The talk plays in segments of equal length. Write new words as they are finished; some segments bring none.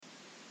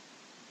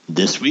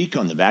This week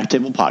on the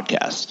Backtable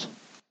Podcast.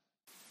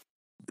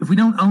 If we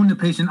don't own the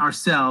patient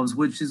ourselves,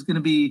 which is going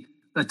to be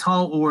a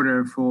tall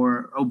order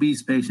for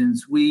obese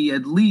patients, we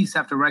at least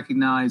have to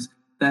recognize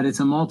that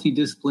it's a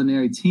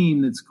multidisciplinary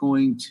team that's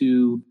going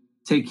to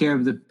take care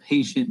of the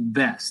patient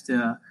best.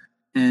 I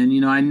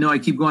know I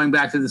keep going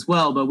back to this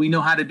but we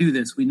know how to do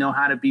this. We know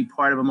how to be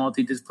part of a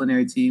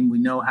multidisciplinary team. We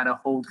know how to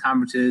hold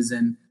conferences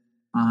and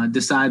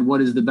decide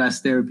what is the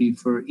best therapy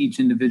for each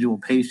individual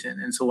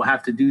patient. And so we'll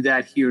have to do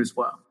that here as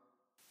well.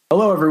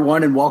 Hello,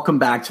 everyone, and welcome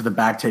back to the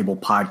Backtable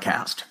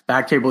Podcast.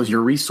 Backtable is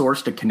your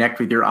resource to connect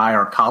with your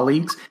IR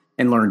colleagues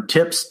and learn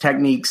tips,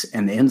 techniques,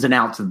 and the ins and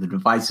outs of the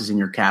devices in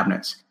your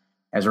cabinets.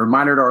 As a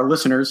reminder to our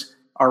listeners,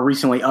 our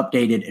recently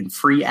updated and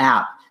free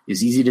app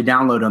is easy to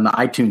download on the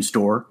iTunes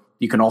Store.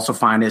 You can also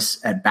find us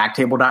at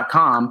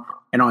backtable.com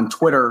and on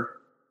Twitter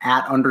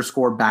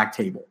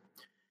 @_backtable.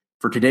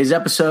 For today's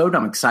episode,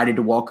 I'm excited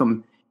to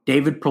welcome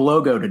David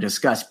Prologo to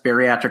discuss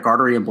bariatric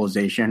artery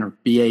embolization, or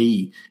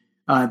BAE.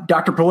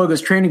 Dr. Prologo's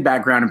training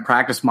background and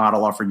practice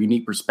model offer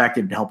unique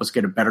perspective to help us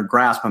get a better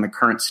grasp on the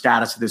current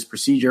status of this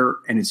procedure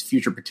and its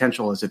future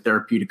potential as a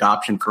therapeutic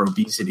option for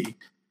obesity.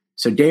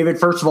 So, David,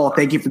 first of all,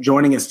 thank you for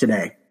joining us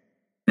today.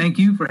 Thank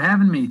you for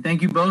having me.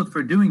 Thank you both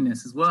for doing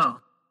this as well.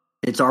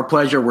 It's our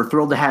pleasure. We're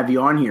thrilled to have you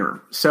on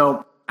here.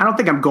 So I don't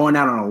think I'm going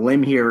out on a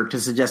limb here to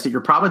suggest that you're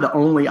probably the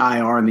only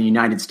IR in the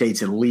United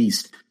States, at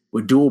least,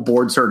 with dual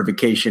board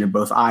certification in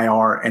both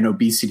IR and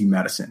obesity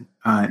medicine.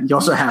 You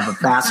also have a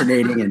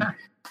fascinating and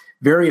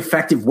very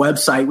effective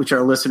website, which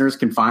our listeners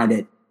can find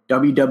at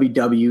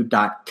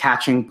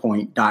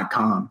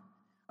www.catchingpoint.com.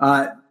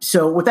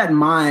 So with that in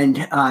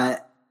mind,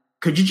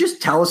 could you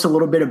just tell us a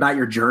little bit about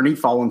your journey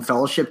following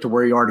fellowship to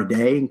where you are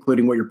today,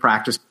 including what your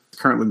practice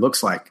currently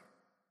looks like?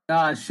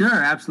 Sure,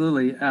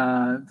 absolutely.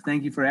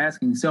 Thank you for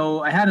asking.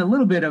 So I had a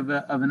little bit of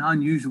an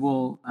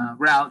unusual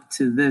route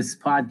to this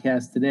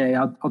podcast today.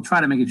 I'll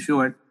try to make it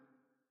short.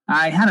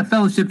 I had a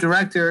fellowship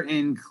director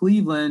in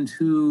Cleveland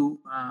who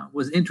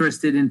was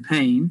interested in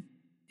pain,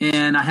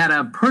 and I had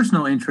a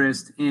personal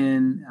interest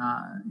in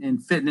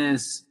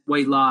fitness,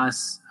 weight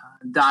loss,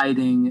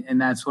 dieting, and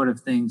that sort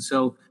of thing.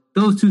 So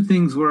those two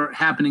things were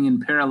happening in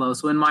parallel.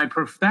 So in my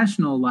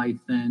professional life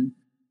then,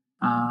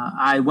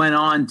 I went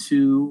on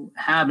to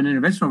have an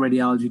interventional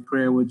radiology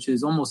career, which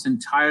is almost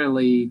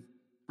entirely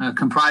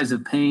comprised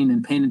of pain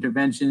and pain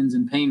interventions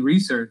and pain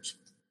research.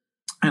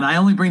 And I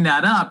only bring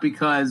that up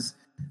because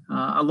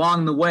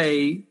along the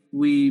way,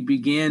 we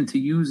began to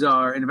use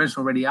our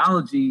interventional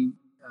radiology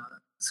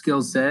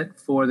skill set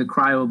for the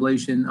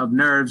cryoablation of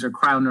nerves or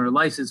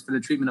cryoneurolysis for the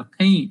treatment of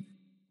pain.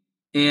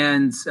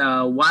 And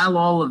while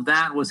all of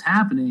that was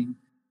happening,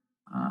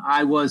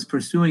 I was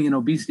pursuing an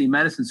obesity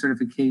medicine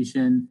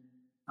certification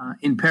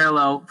in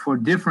parallel for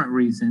different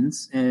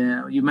reasons.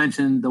 You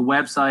mentioned the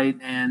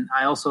website, and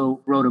I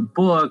also wrote a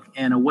book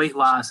and a weight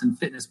loss and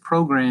fitness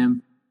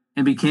program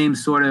and became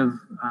sort of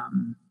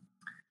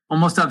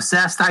almost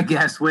obsessed, I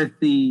guess, with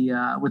the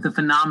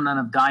phenomenon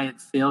of diet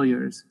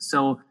failures.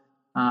 So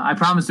I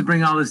promise to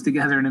bring all this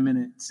together in a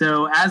minute.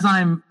 So as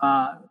I'm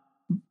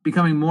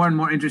becoming more and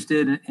more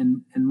interested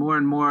and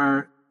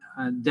more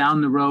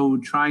down the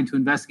road trying to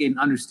investigate and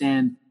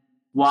understand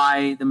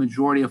why the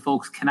majority of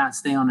folks cannot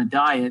stay on a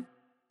diet,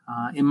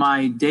 in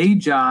my day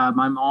job,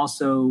 I'm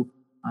also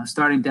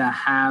starting to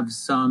have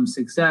some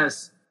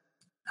success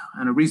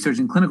on a research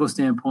and clinical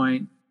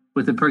standpoint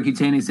with the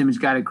percutaneous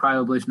image-guided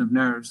cryoablation of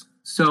nerves.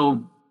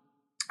 So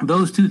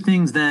those two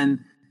things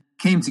then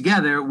came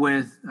together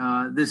with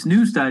this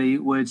new study,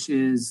 which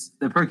is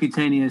the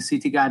percutaneous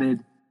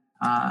CT-guided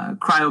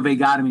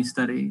cryovagotomy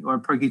study, or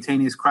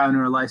percutaneous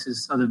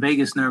cryoneurolysis of the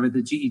vagus nerve at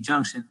the GE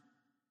junction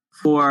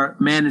for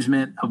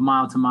management of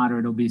mild to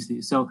moderate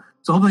obesity. So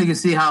hopefully you can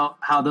see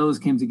how those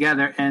came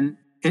together. And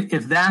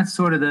if that's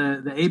sort of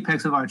the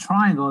apex of our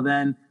triangle,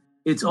 then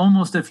it's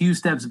almost a few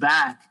steps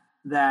back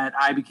that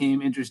I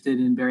became interested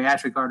in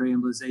bariatric artery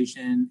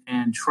embolization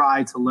and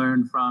tried to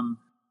learn from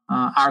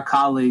our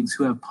colleagues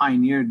who have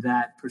pioneered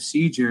that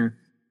procedure.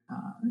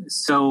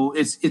 So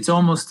it's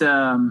almost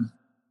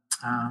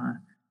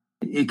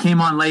it came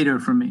on later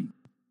for me.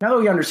 Now that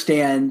we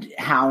understand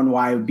how and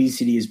why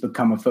obesity has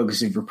become a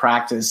focus of your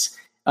practice,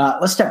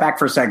 let's step back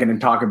for a second and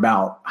talk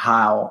about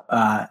how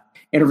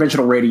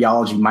interventional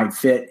radiology might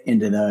fit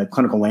into the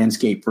clinical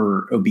landscape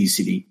for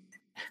obesity.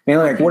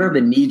 Mainly, what are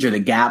the needs or the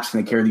gaps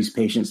in the care of these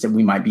patients that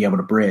we might be able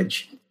to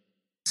bridge?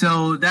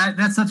 So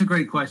that's such a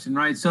great question,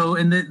 right? So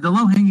in the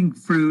low-hanging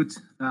fruit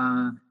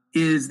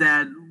is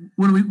that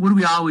what do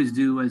we always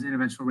do as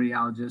interventional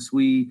radiologists?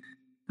 We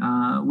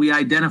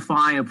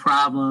identify a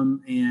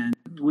problem and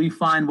we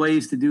find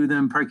ways to do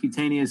them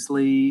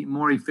percutaneously,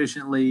 more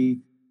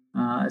efficiently,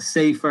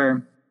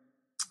 safer,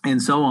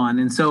 and so on.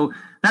 And so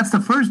that's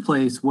the first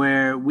place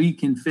where we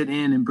can fit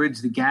in and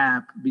bridge the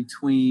gap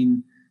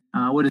between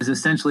what is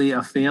essentially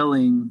a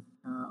failing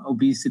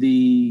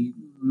obesity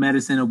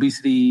medicine,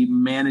 obesity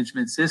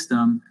management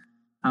system,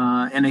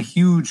 and a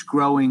huge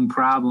growing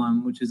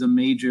problem, which is a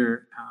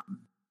major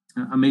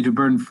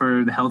burden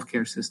for the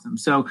healthcare system.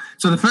 So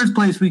the first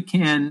place we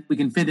can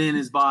fit in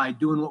is by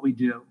doing what we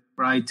do,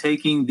 right?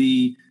 Taking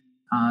the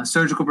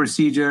surgical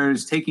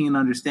procedures, taking an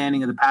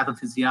understanding of the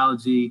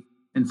pathophysiology,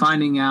 and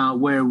finding out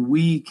where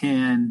we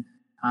can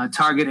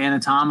target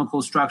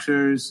anatomical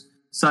structures,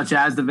 such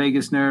as the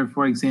vagus nerve,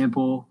 for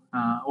example,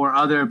 or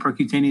other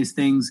percutaneous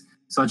things,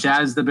 such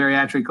as the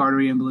bariatric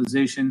artery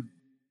embolization.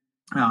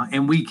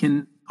 And we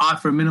can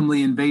offer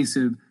minimally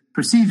invasive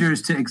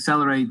procedures to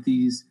accelerate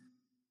these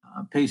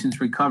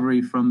patients'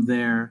 recovery from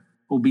their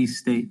obese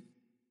state.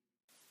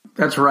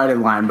 That's right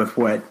in line with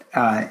what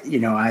I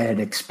had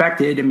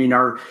expected. I mean,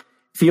 our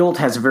field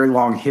has a very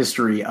long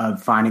history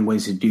of finding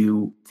ways to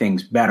do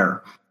things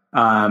better.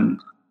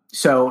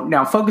 So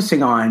now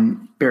focusing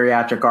on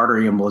bariatric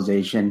artery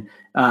embolization,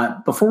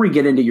 before we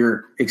get into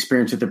your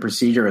experience with the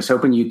procedure, I was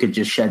hoping you could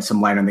just shed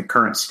some light on the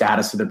current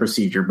status of the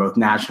procedure, both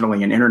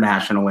nationally and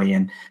internationally,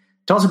 and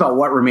tell us about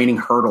what remaining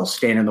hurdles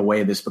stand in the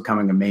way of this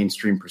becoming a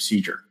mainstream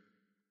procedure.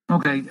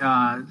 Okay,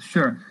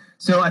 sure.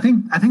 So I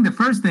think the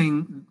first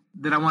thing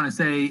that I want to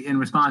say in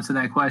response to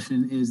that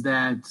question is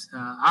that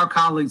our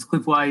colleagues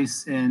Cliff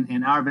Weiss and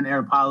Arvind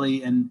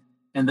Arapali and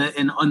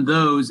on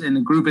those in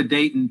the group at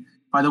Dayton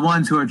are the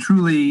ones who are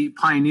truly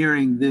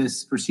pioneering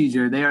this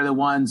procedure. They are the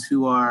ones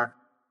who are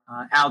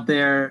out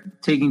there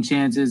taking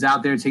chances,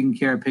 out there taking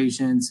care of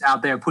patients,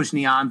 out there pushing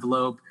the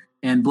envelope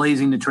and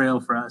blazing the trail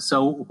for us.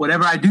 So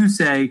whatever I do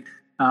say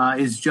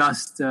is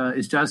just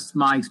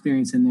my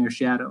experience in their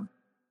shadow.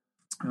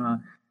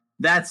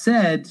 That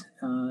said,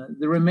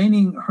 the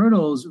remaining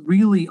hurdles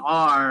really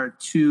are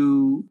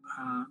to,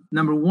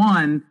 number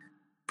one,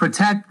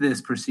 protect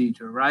this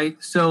procedure, right?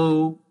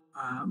 So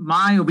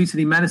my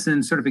obesity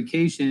medicine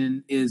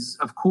certification is,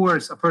 of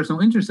course, a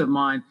personal interest of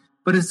mine,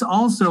 but it's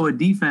also a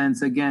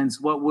defense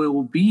against what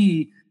will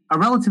be a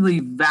relatively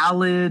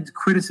valid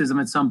criticism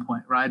at some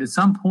point, right? At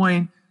some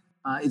point,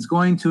 it's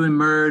going to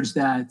emerge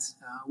that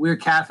we're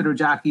catheter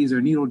jockeys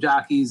or needle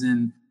jockeys,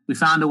 and we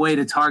found a way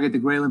to target the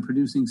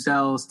ghrelin-producing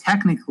cells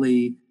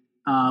technically,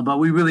 but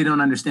we really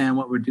don't understand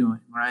what we're doing,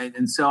 right?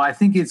 And so I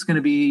think it's going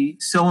to be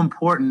so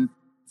important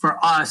for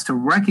us to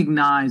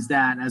recognize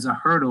that as a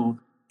hurdle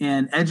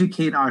and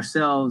educate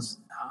ourselves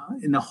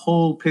in the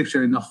whole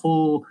picture, in the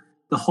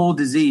whole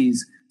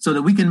disease, so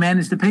that we can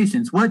manage the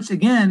patients, which,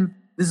 again,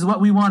 this is what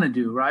we want to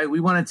do, right? We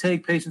want to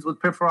take patients with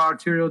peripheral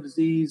arterial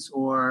disease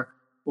or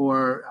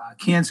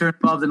cancer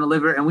involved in the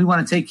liver, and we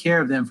want to take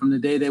care of them from the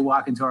day they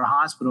walk into our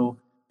hospital,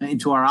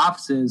 into our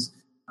offices,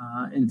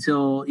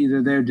 until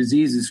either their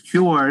disease is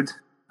cured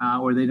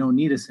or they don't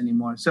need us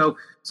anymore. So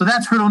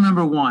that's hurdle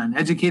number one,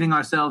 educating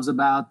ourselves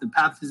about the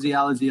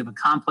pathophysiology of a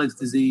complex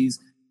disease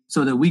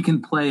so that we can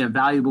play a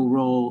valuable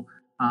role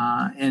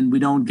and we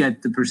don't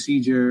get the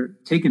procedure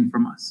taken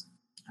from us.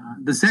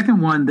 The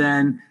second one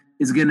then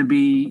is going to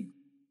be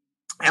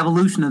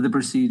evolution of the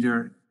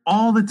procedure.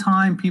 All the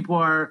time people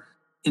are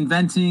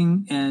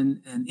inventing and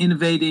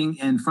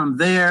innovating, and from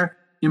there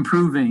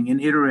improving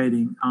and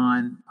iterating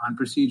on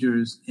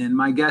procedures. And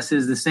my guess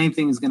is the same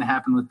thing is going to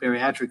happen with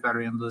bariatric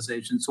artery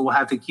embolization. So we'll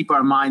have to keep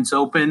our minds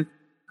open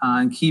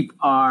and keep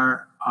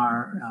our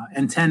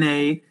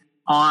antennae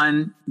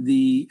on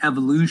the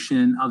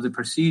evolution of the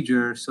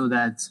procedure so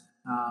that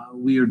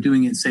we are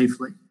doing it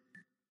safely.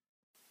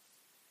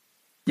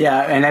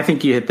 Yeah, and I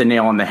think you hit the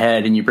nail on the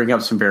head, and you bring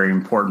up some very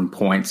important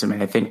points. I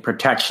mean, I think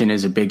protection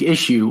is a big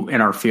issue in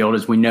our field.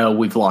 As we know,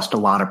 we've lost a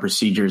lot of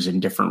procedures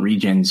in different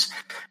regions.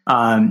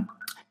 And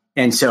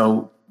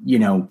so,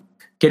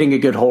 getting a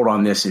good hold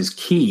on this is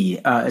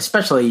key,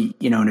 especially,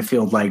 in a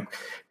field like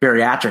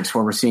bariatrics,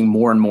 where we're seeing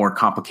more and more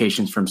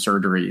complications from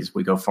surgeries.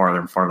 We go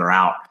farther and farther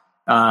out.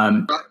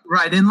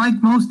 Right. And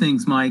like most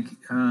things, Mike,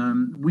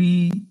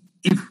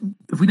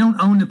 if we don't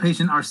own the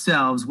patient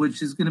ourselves,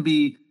 which is going to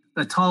be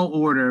a tall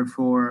order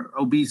for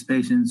obese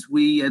patients,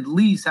 we at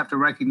least have to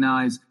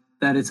recognize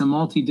that it's a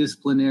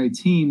multidisciplinary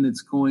team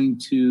that's going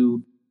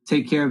to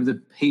take care of the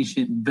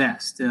patient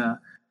best.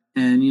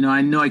 And,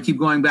 I know I keep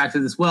going back to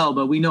this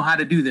but we know how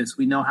to do this.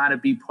 We know how to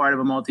be part of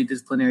a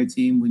multidisciplinary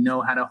team. We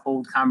know how to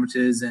hold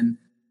conferences and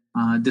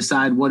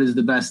decide what is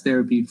the best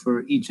therapy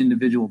for each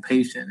individual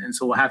patient. And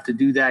so we'll have to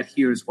do that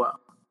here as well.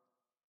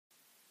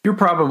 You're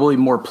probably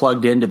more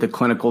plugged into the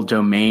clinical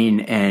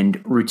domain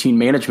and routine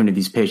management of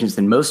these patients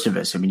than most of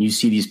us. I mean, you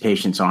see these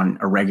patients on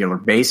a regular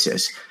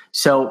basis.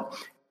 So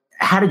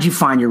how did you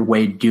find your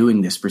way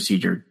doing this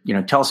procedure?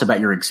 Tell us about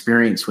your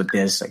experience with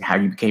this, like how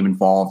you became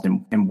involved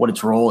and what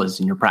its role is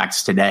in your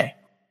practice today.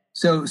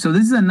 So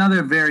this is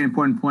another very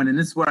important point, and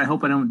this is where I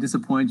hope I don't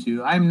disappoint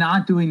you. I'm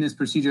not doing this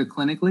procedure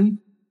clinically,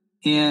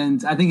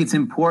 and I think it's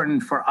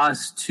important for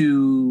us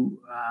to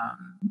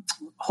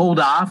hold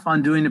off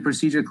on doing the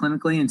procedure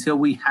clinically until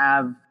we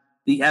have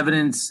the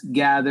evidence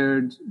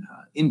gathered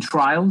in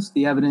trials,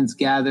 the evidence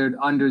gathered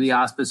under the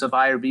auspice of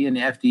IRB and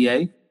the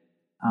FDA,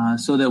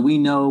 so that we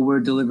know we're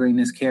delivering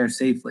this care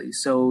safely.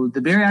 So the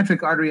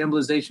bariatric artery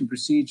embolization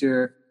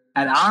procedure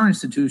at our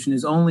institution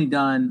is only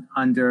done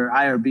under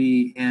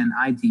IRB and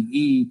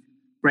IDE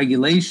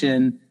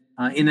regulation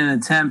in an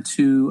attempt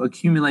to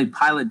accumulate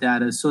pilot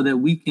data so that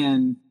we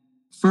can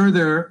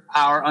further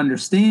our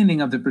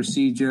understanding of the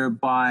procedure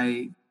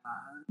by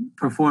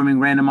performing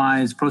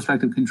randomized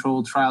prospective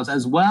controlled trials,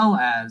 as well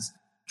as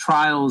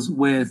trials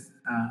with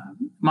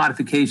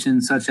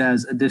modifications such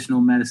as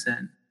additional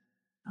medicine.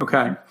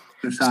 Okay.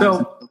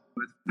 So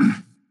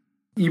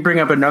you bring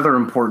up another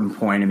important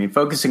point. I mean,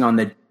 focusing on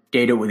the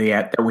data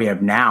that we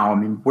have now, I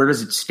mean, where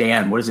does it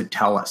stand? What does it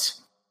tell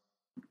us?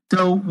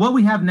 So what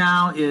we have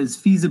now is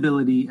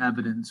feasibility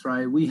evidence,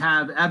 right? We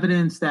have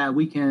evidence that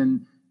we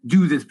can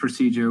do this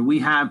procedure. We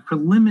have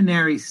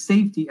preliminary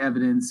safety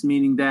evidence,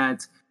 meaning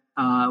that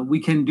we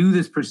can do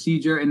this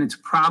procedure and it's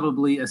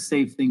probably a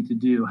safe thing to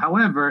do.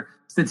 However,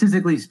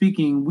 statistically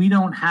speaking, we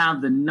don't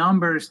have the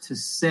numbers to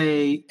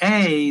say,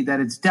 A, that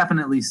it's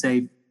definitely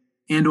safe,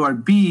 and or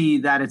B,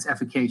 that it's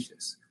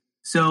efficacious.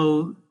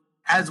 So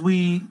as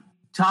we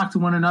talk to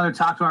one another,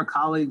 talk to our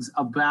colleagues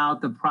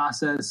about the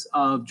process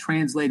of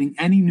translating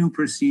any new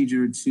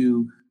procedure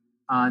to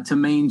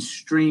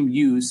mainstream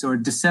use or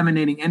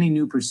disseminating any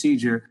new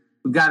procedure,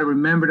 we've got to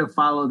remember to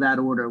follow that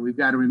order. We've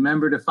got to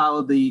remember to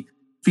follow the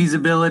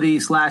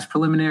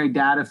feasibility/preliminary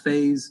data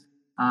phase,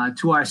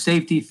 to our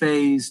safety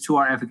phase, to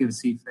our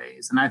efficacy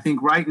phase. And I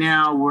think right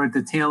now we're at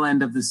the tail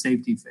end of the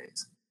safety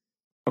phase.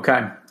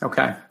 Okay.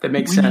 That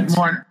makes sense.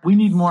 We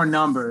need more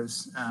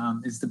numbers,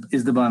 is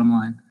the bottom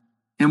line.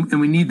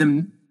 And we need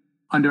them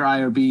under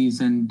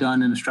IRBs and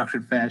done in a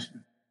structured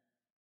fashion.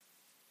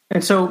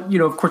 And so,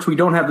 of course, we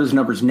don't have those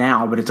numbers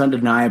now, but it's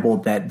undeniable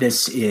that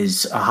this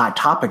is a hot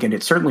topic, and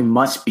it certainly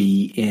must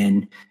be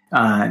in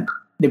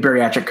the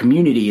bariatric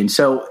community. And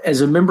so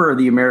as a member of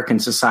the American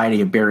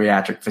Society of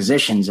Bariatric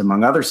Physicians,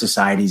 among other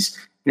societies,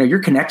 you're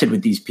connected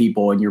with these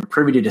people and you're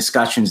privy to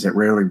discussions that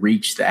rarely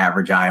reach the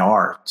average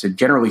IR. So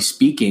generally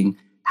speaking,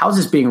 how is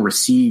this being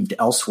received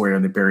elsewhere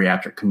in the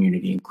bariatric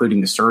community, including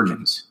the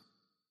surgeons?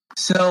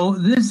 So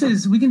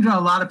we can draw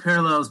a lot of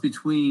parallels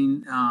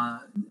between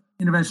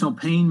interventional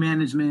pain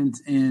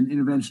management and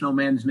interventional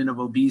management of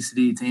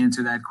obesity to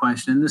answer that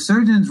question. The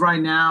surgeons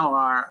right now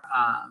are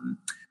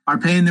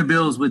paying their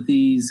bills with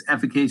these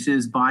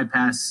efficacious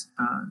bypass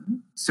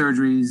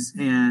surgeries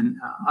and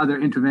other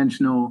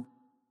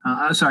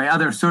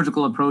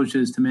surgical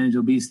approaches to manage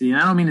obesity.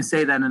 And I don't mean to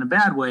say that in a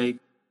bad way,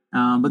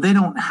 but they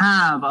don't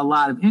have a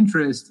lot of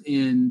interest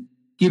in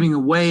giving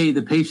away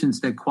the patients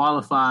that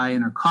qualify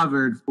and are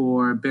covered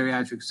for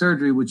bariatric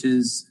surgery, which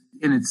is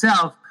in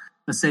itself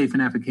a safe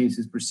and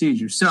efficacious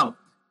procedure. So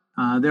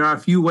there are a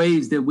few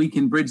ways that we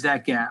can bridge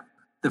that gap.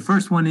 The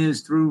first one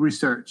is through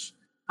research.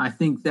 I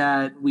think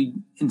that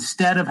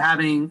instead of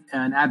having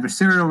an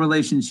adversarial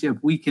relationship,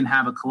 we can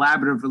have a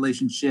collaborative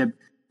relationship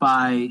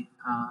by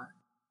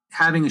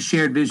having a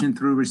shared vision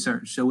through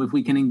research. So if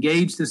we can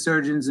engage the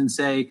surgeons and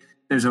say,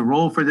 there's a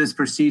role for this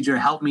procedure,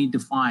 help me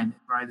define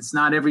it, right? It's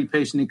not every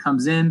patient that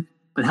comes in,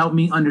 but help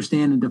me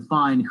understand and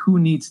define who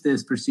needs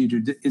this procedure.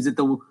 Is it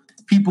the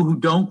people who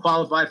don't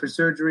qualify for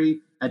surgery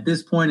at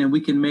this point, and we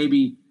can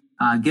maybe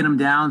get them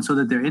down so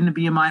that they're in the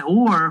BMI,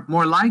 or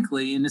more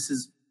likely, and this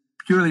is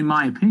purely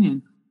my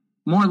opinion,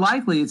 more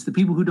likely it's the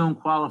people who don't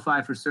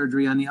qualify for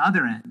surgery on the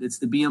other end. It's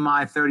the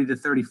BMI 30 to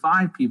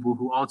 35 people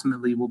who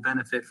ultimately will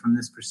benefit from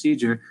this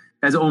procedure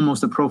as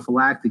almost a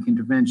prophylactic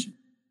intervention.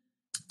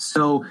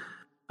 So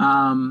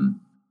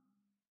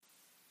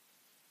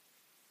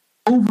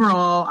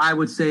overall, I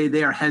would say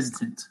they are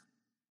hesitant.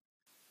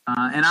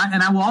 And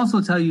I will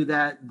also tell you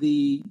that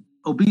the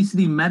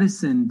obesity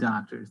medicine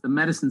doctors, the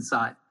medicine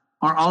side,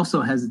 are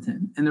also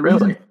hesitant. And the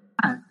reason for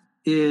that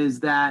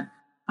is that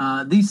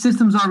these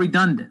systems are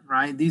redundant,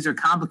 right? These are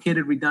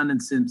complicated,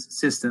 redundant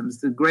systems.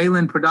 The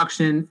ghrelin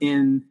production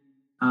in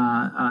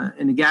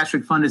the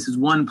gastric fundus is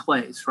one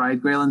place,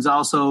 right? Ghrelin's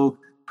also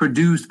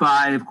produced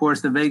by, of course,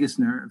 the vagus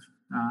nerve,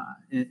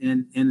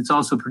 and it's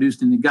also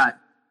produced in the gut.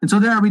 And so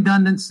there are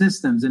redundant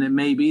systems, and it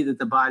may be that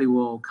the body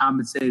will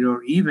compensate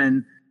or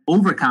even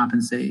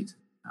overcompensate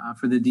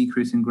for the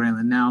decrease in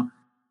ghrelin. Now,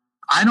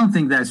 I don't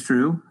think that's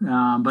true,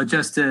 but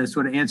just to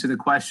sort of answer the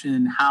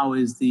question, how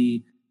is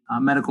the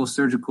medical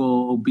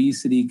surgical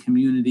obesity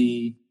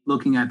community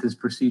looking at this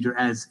procedure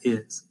as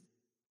is?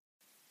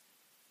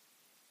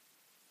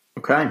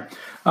 Okay.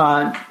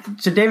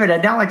 So, David,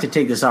 I'd now like to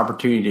take this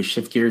opportunity to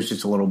shift gears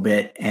just a little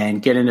bit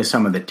and get into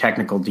some of the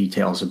technical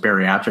details of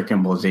bariatric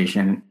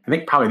embolization. I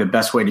think probably the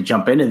best way to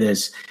jump into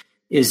this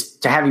is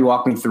to have you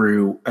walk me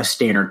through a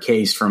standard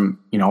case from,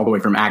 all the way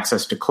from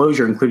access to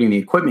closure, including the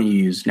equipment you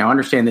use. Now, I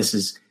understand this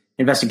is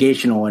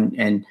investigational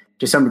and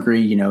to some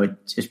degree,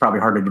 it's probably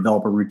hard to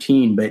develop a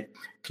routine, but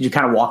could you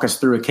kind of walk us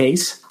through a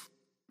case?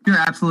 Sure,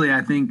 absolutely.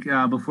 I think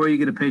before you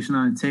get a patient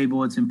on the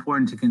table, it's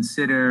important to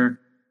consider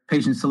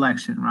patient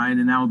selection, right?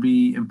 And that will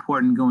be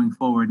important going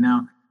forward.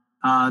 Now,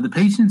 the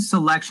patient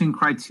selection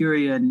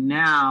criteria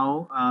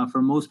now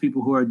for most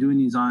people who are doing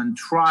these on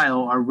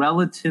trial are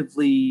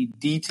relatively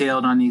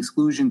detailed on the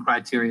exclusion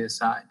criteria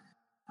side.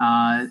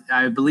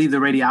 I believe the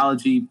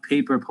radiology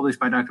paper published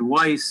by Dr.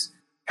 Weiss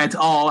et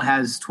al.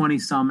 Has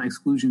 20-some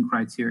exclusion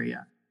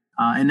criteria.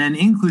 And then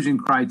inclusion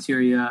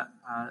criteria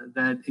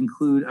that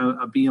include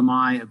a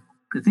BMI of,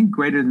 I think,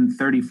 greater than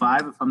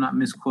 35, if I'm not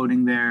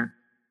misquoting their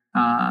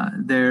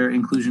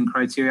inclusion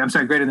criteria. I'm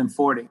sorry, greater than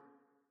 40.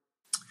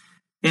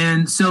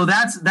 And so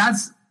that's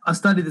a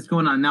study that's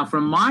going on. Now,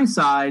 from my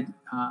side,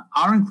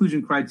 our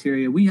inclusion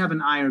criteria, we have an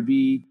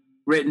IRB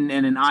written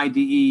and an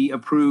IDE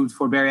approved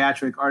for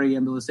bariatric artery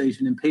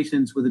embolization in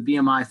patients with a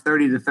BMI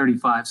 30 to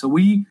 35. So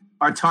we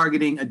are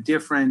targeting a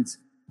different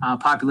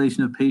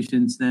population of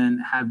patients than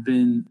have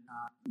been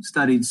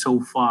studied so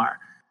far.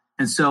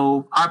 And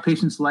so our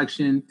patient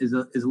selection is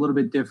a little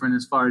bit different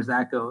as far as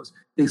that goes.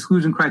 The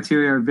exclusion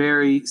criteria are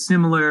very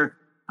similar,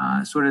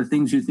 sort of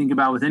things you think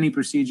about with any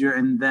procedure,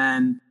 and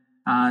then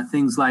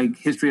things like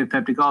history of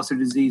peptic ulcer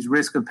disease,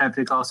 risk of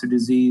peptic ulcer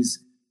disease,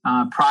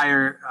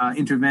 prior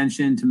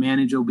intervention to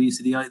manage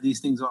obesity.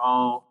 These things are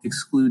all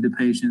exclude the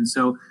patient.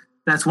 So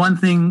that's one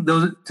thing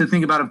to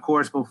think about, of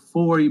course,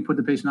 before you put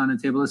the patient on the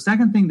table. The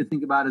second thing to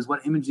think about is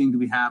what imaging do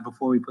we have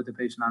before we put the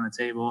patient on the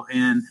table.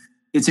 And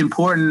it's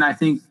important, I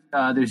think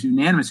there's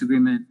unanimous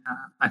agreement,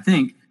 I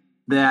think,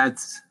 that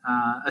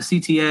a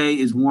CTA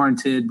is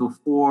warranted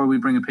before we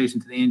bring a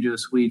patient to the angio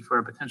suite for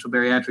a potential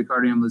bariatric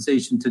artery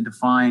embolization to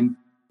define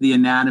the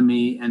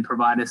anatomy and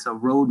provide us a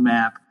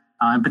roadmap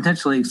and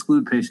potentially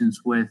exclude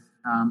patients with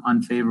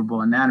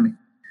unfavorable anatomy.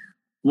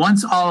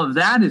 Once all of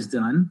that is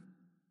done,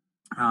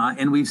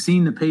 and we've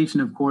seen the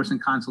patient, of course, in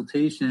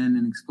consultation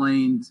and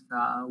explained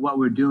what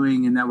we're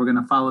doing and that we're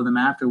going to follow them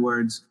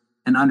afterwards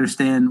and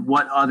understand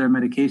what other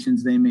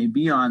medications they may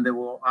be on that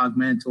will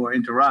augment or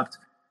interrupt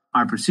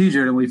our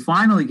procedure, and we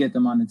finally get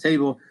them on the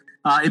table,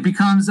 it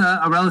becomes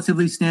a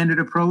relatively standard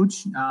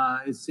approach.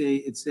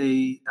 It's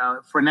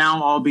for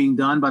now all being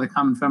done by the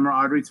common femoral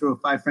artery through a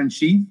 5 French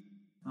sheath.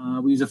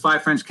 We use a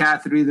 5 French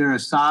catheter, either a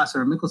Stoss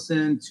or a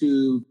Mickelson,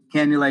 to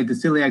cannulate the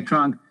celiac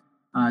trunk,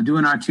 do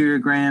an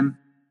arteriogram.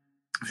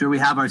 I'm sure we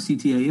have our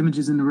CTA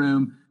images in the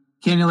room,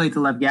 cannulate the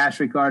left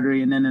gastric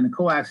artery, and then in a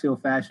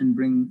coaxial fashion,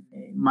 bring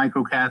a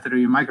microcatheter,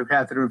 your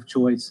microcatheter of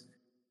choice,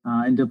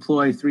 and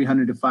deploy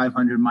 300 to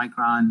 500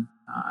 micron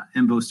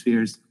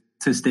embospheres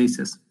to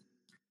stasis.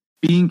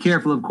 Being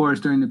careful, of course,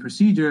 during the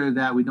procedure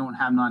that we don't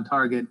have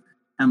non-target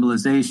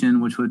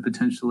embolization, which would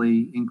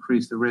potentially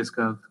increase the risk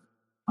of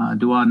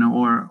duodenal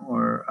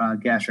or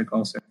gastric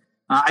ulcer.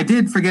 I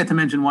did forget to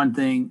mention one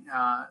thing,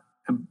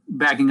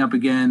 backing up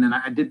again, and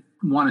I did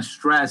want to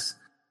stress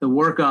the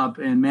workup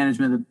and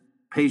management of the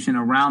patient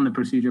around the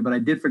procedure, but I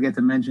did forget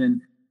to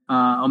mention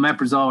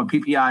omeprazole or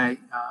PPI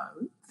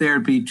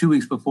therapy 2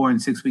 weeks before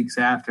and 6 weeks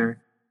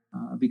after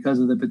because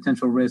of the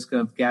potential risk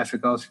of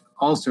gastric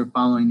ulcer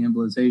following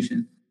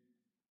embolization.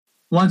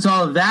 Once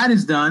all of that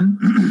is done,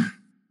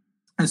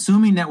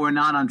 assuming that we're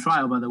not on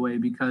trial, by the way,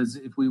 because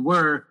if we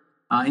were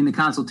in the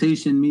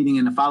consultation meeting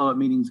and the follow-up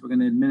meetings, we're going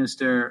to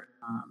administer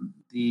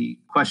the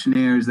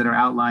questionnaires that are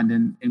outlined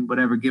in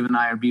whatever given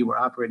IRB we're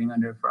operating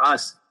under. For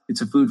us, it's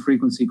a food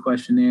frequency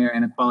questionnaire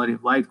and a quality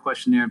of life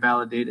questionnaire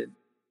validated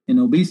in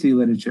obesity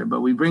literature.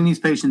 But we bring these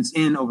patients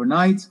in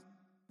overnight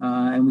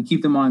and we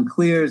keep them on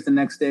clears. The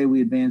next day,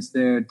 we advance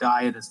their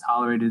diet as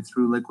tolerated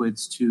through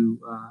liquids to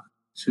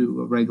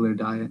a regular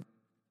diet.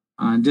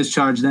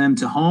 Discharge them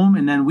to home,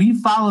 and then we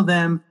follow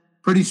them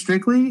pretty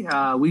strictly.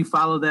 We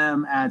follow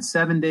them at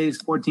 7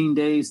 days, 14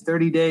 days,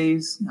 30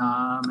 days,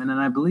 and then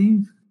I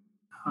believe,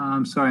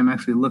 I'm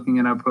actually looking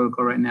at our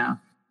protocol right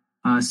now,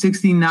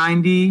 60,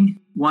 90,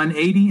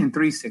 180, and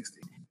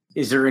 360.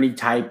 Is there any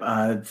type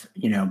of,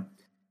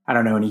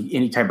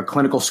 any type of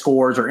clinical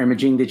scores or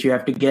imaging that you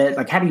have to get?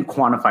 Like, how do you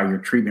quantify your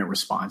treatment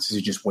response? Is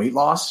it just weight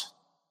loss?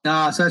 So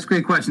that's a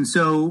great question.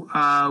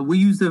 So we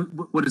use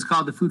what is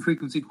called the food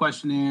frequency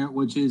questionnaire,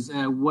 which is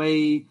a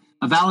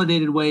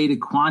validated way to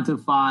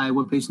quantify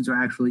what patients are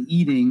actually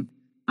eating.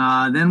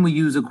 Then we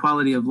use a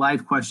quality of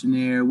life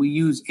questionnaire. We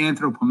use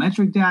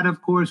anthropometric data,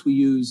 of course. We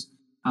use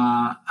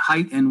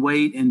height and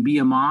weight and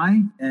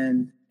BMI,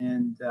 and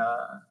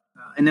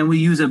then we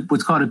use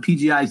what's called a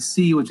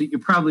PGIC, which you're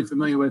probably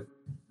familiar with,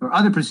 or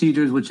other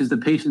procedures, which is the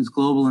patient's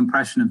global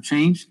impression of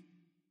change.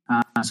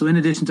 So in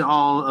addition to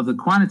all of the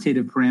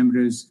quantitative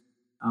parameters,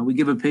 we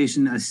give a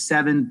patient a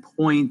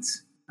 7-point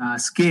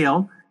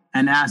scale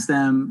and ask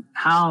them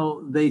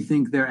how they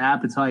think their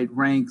appetite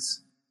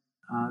ranks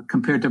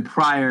compared to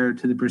prior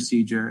to the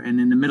procedure. And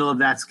in the middle of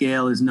that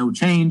scale is no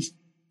change.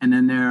 And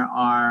then there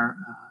are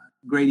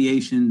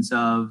gradations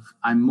of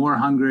I'm more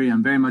hungry,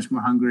 I'm very much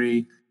more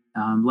hungry,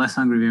 less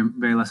hungry,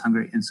 very less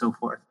hungry, and so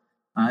forth.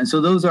 And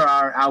so those are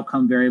our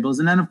outcome variables.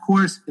 And then, of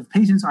course, if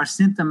patients are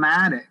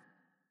symptomatic,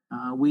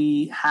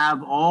 we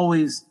have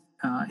always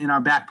in our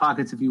back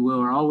pockets, if you will,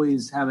 or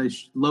always have a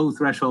low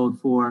threshold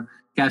for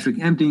gastric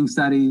emptying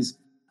studies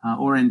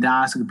or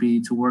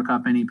endoscopy to work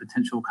up any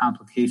potential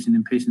complication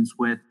in patients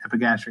with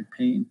epigastric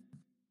pain.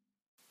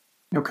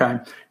 Okay.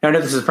 Now, I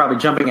know this is probably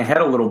jumping ahead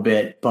a little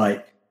bit,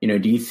 but,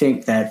 do you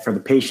think that for the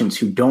patients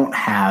who don't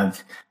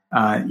have,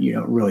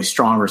 really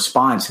strong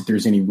response, that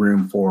there's any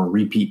room for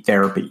repeat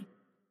therapy?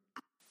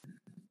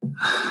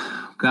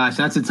 Gosh,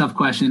 that's a tough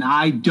question.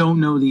 I don't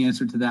know the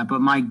answer to that,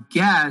 but my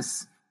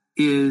guess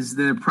is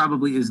there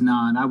probably is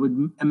not. I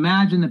would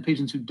imagine that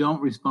patients who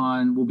don't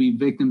respond will be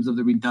victims of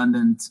the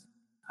redundant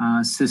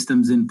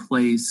systems in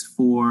place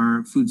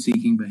for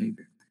food-seeking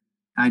behavior.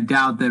 I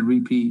doubt that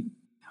repeat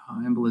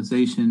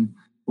embolization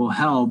will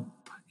help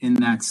in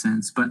that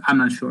sense, but I'm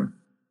not sure.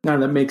 No,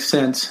 that makes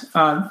sense.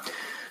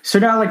 So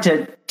now I'd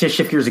like to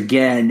shift gears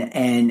again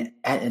and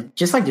I'd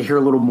just like to hear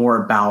a little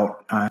more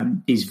about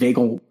these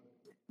vagal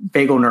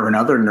nerve and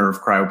other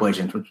nerve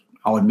cryoablations, which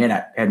I'll admit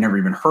I had never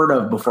even heard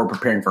of before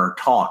preparing for our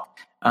talk.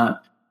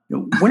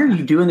 When are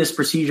you doing this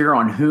procedure,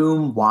 on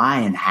whom, why,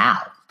 and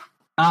how?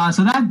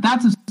 So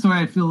that's a story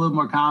I feel a little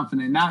more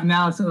confident.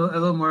 Now it's a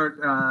little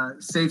more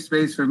safe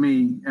space for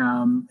me.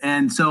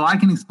 And so I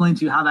can explain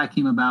to you how that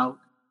came about.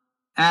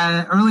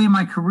 Early in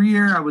my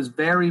career, I was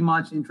very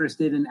much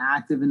interested and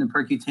active in the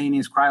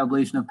percutaneous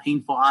cryoablation of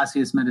painful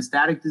osseous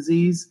metastatic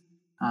disease.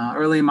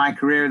 Early in my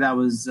career, that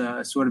was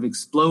sort of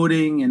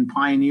exploding, and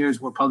pioneers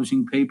were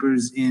publishing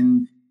papers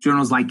in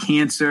journals like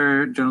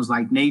Cancer, journals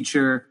like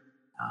Nature,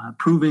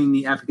 proving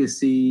the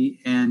efficacy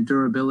and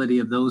durability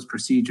of those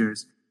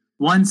procedures.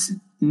 Once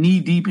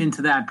knee-deep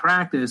into that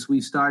practice, we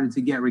started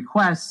to get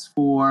requests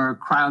for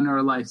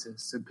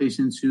cryoneurolysis. So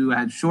patients who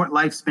had short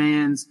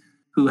lifespans,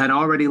 who had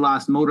already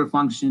lost motor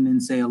function in,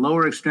 say, a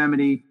lower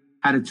extremity,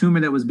 had a tumor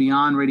that was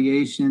beyond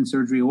radiation,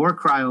 surgery, or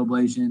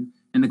cryoablation.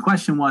 And the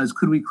question was,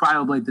 could we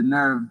cryoablate the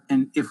nerve?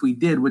 And if we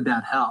did, would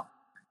that help?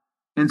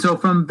 And so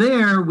from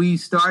there, we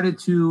started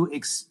to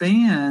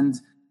expand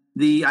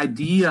the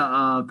idea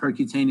of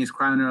percutaneous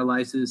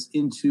cryoneurolysis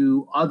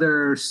into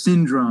other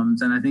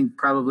syndromes. And I think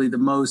probably the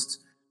most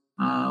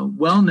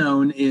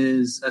well-known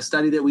is a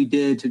study that we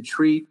did to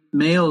treat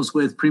males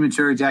with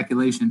premature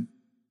ejaculation.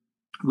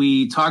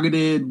 We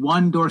targeted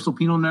one dorsal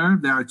penile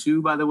nerve. There are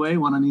two, by the way,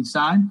 one on each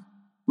side.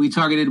 We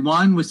targeted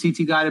one with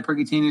CT-guided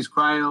percutaneous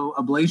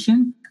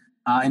cryoablation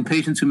in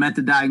patients who met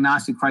the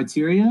diagnostic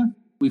criteria.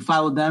 We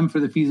followed them for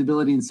the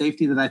feasibility and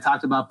safety that I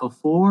talked about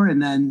before,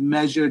 and then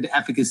measured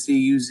efficacy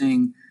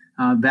using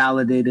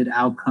validated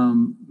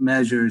outcome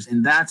measures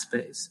in that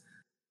space.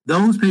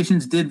 Those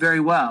patients did very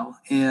well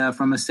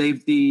from a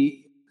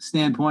safety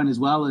standpoint as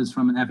well as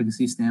from an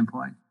efficacy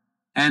standpoint.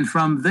 And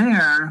from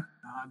there,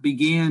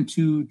 began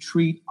to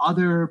treat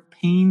other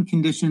pain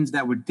conditions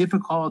that were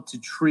difficult to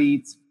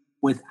treat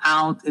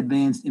without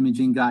advanced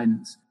imaging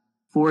guidance.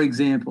 For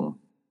example,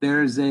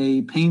 there's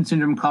a pain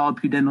syndrome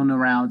called pudendal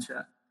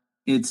neuralgia.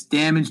 It's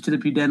damage to the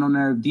pudendal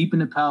nerve deep in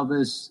the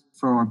pelvis.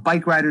 For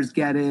bike riders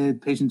get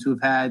it. Patients who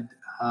have had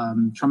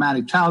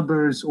traumatic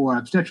childbirth or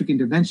obstetric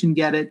intervention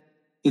get it.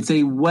 It's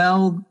a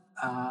well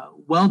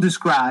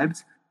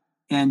described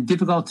and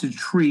difficult to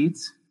treat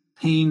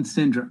pain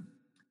syndrome.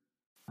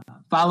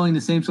 Following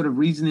the same sort of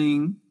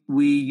reasoning,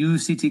 we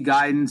use CT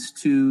guidance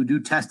to do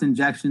test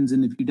injections in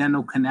the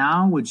pudendal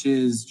canal, which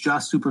is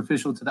just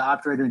superficial to the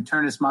obturator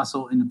internus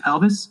muscle in the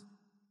pelvis.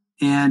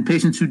 And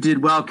patients who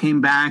did well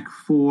came back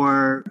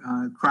for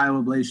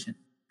cryoablation.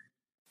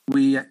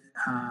 We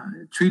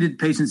treated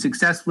patients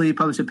successfully,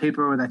 published a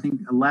paper with, I think,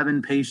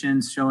 11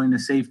 patients showing the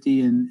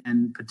safety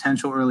and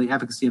potential early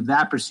efficacy of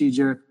that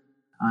procedure,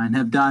 and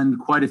have done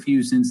quite a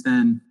few since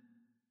then.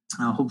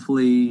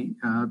 Hopefully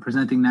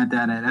presenting that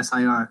data at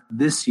SIR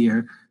this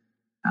year.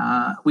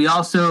 We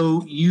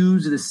also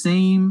use the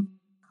same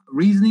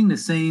reasoning, the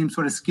same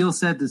sort of skill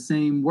set, the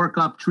same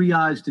workup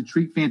triage to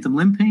treat phantom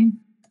limb pain,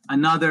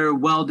 another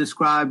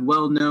well-described,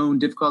 well-known,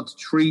 difficult to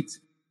treat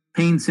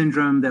pain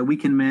syndrome that we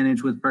can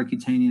manage with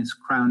percutaneous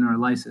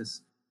cryoneurolysis.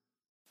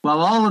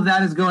 While all of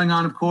that is going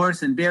on, of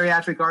course, and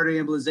bariatric artery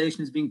embolization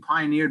is being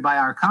pioneered by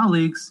our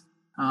colleagues,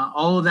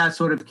 all of that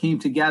sort of came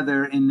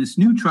together in this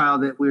new trial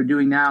that we're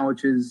doing now,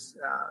 which is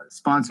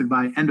sponsored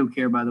by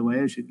Endocare, by the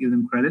way. I should give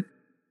them credit.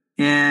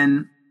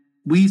 And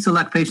we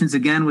select patients,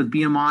 again, with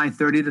BMI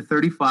 30 to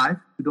 35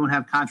 who don't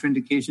have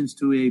contraindications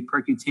to a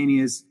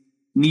percutaneous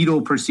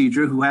needle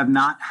procedure, who have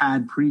not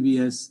had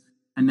previous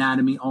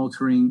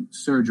anatomy-altering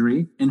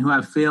surgery, and who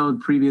have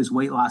failed previous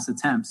weight loss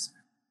attempts.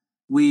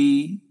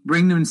 We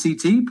bring them in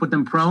CT, put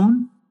them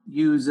prone,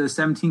 use a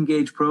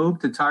 17-gauge probe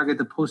to target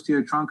the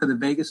posterior trunk of the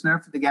vagus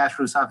nerve at the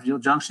gastroesophageal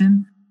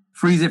junction,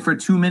 freeze it for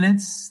 2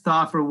 minutes,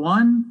 thaw for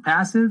 1,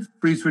 passive,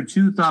 freeze for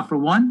 2, thaw for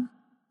 1,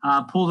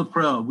 pull the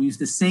probe. We use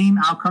the same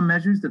outcome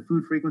measures, the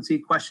food frequency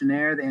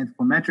questionnaire, the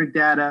anthropometric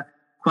data,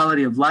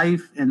 quality of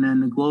life, and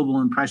then the global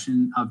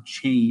impression of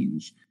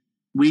change.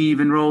 We've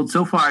enrolled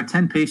so far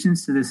 10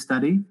 patients to this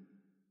study,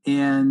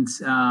 and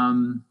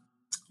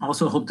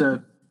also hope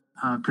to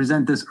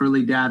present this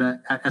early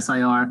data at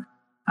SIR.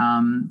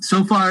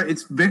 So far,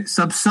 it's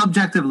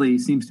subjectively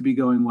seems to be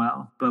going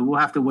well, but we'll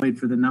have to wait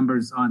for the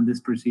numbers on this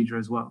procedure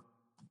as well.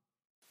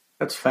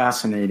 That's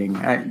fascinating.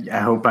 I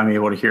hope I'm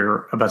able to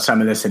hear about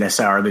some of this at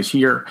SIR this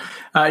year.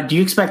 Do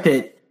you expect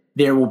that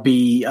there will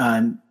be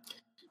a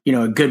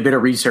good bit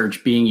of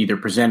research being either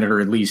presented or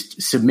at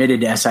least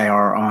submitted to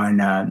SIR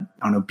on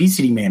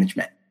obesity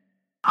management?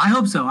 I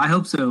hope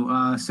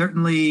so.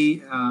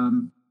 Certainly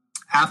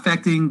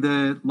affecting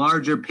the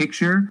larger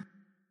picture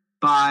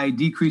by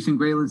decreasing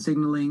ghrelin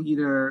signaling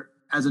either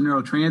as a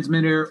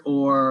neurotransmitter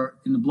or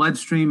in the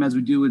bloodstream as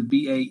we do with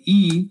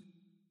BAE,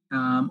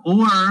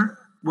 or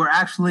we're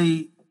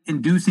actually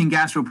inducing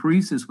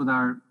gastroparesis with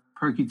our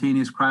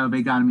percutaneous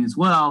cryovagotomy as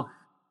well,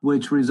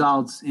 which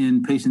results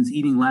in patients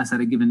eating less at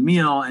a given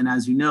meal. And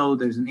as you know,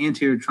 there's an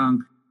anterior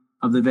trunk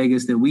of the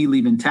vagus that we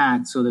leave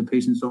intact so that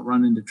patients don't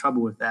run into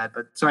trouble with that.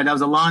 But sorry, that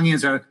was a long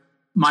answer.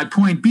 My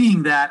point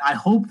being that I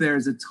hope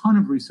there's a ton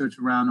of research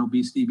around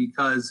obesity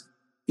because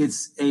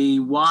it's a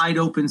wide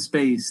open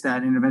space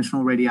that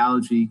interventional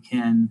radiology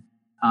can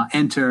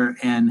enter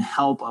and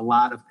help a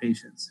lot of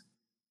patients.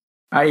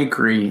 I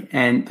agree.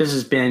 And this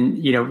has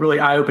been, really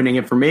eye-opening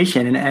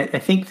information. And I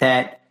think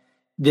that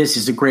this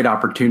is a great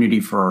opportunity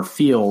for our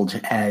field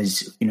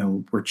as,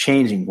 we're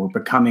changing, we're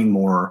becoming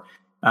more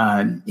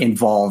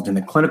involved in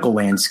the clinical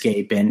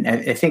landscape. And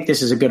I think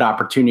this is a good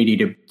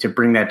opportunity to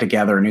bring that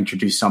together and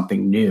introduce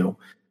something new.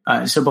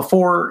 So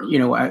before,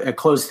 I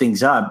close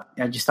things up,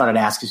 I just thought I'd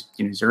ask,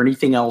 is there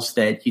anything else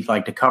that you'd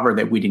like to cover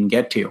that we didn't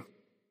get to?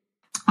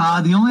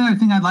 The only other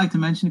thing I'd like to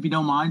mention, if you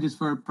don't mind, just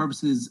for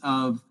purposes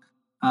of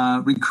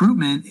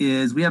recruitment,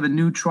 is we have a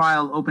new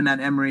trial open at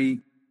Emory,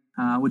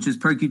 which is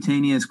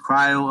percutaneous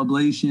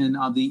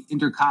cryoablation of the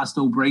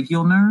intercostal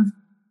brachial nerve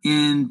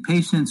in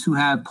patients who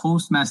have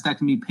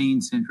post-mastectomy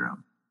pain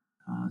syndrome.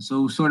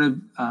 So sort of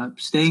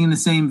staying in the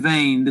same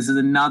vein, this is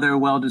another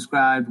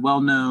well-described,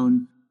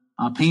 well-known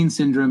pain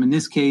syndrome. In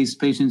this case,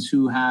 patients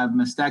who have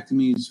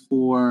mastectomies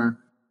for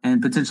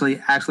and potentially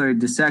axillary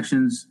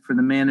dissections for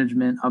the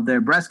management of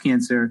their breast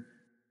cancer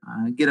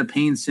get a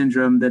pain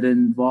syndrome that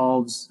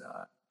involves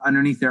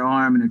underneath their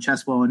arm and their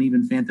chest wall and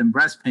even phantom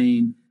breast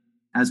pain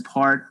as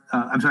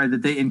that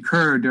they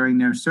incur during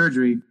their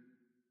surgery,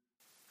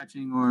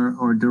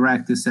 or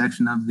direct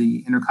dissection of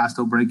the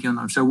intercostal brachial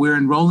nerve. So we're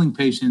enrolling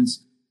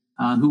patients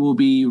who will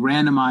be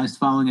randomized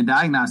following a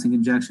diagnostic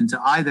injection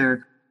to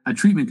either a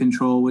treatment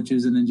control, which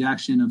is an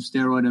injection of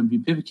steroid and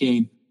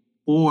bupivacaine,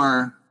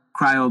 or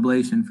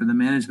cryoablation for the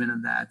management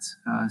of that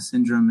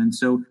syndrome. And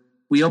so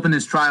we opened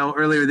this trial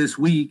earlier this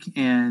week,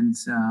 and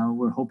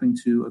we're hoping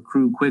to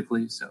accrue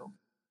quickly. So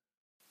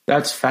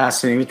that's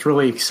fascinating. It's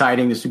really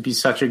exciting. This would be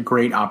such a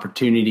great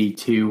opportunity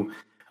to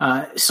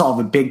solve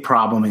a big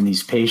problem in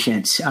these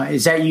patients.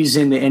 Is that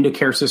using the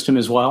Endocare system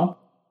as well?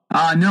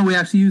 No, we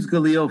actually use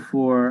Galil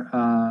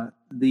for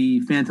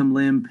the phantom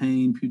limb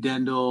pain,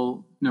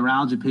 pudendal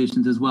neuralgia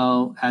patients, as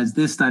well as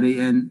this study.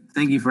 And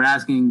thank you for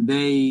asking.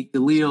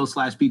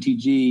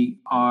 Galil/BTG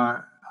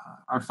are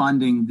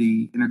funding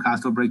the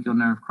intercostal brachial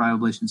nerve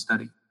cryoablation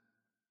study.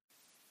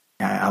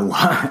 I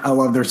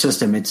love their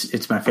system.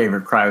 It's my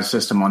favorite cryo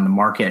system on the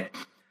market.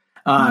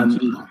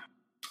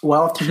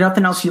 Well, if there's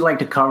nothing else you'd like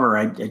to cover,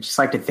 I'd just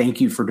like to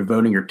thank you for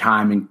devoting your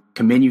time and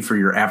commend you for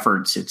your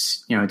efforts.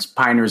 It's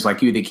pioneers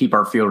like you that keep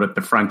our field at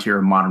the frontier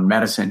of modern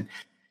medicine.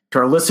 To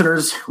our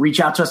listeners,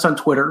 reach out to us on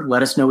Twitter.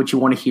 Let us know what you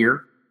want to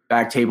hear.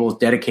 Backtable is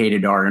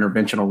dedicated to our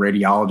interventional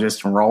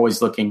radiologists, and we're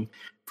always looking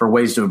for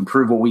ways to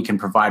improve what we can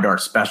provide to our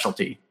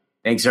specialty.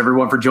 Thanks,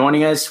 everyone, for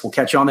joining us. We'll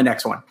catch you on the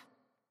next one.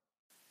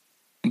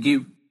 Thank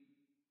you.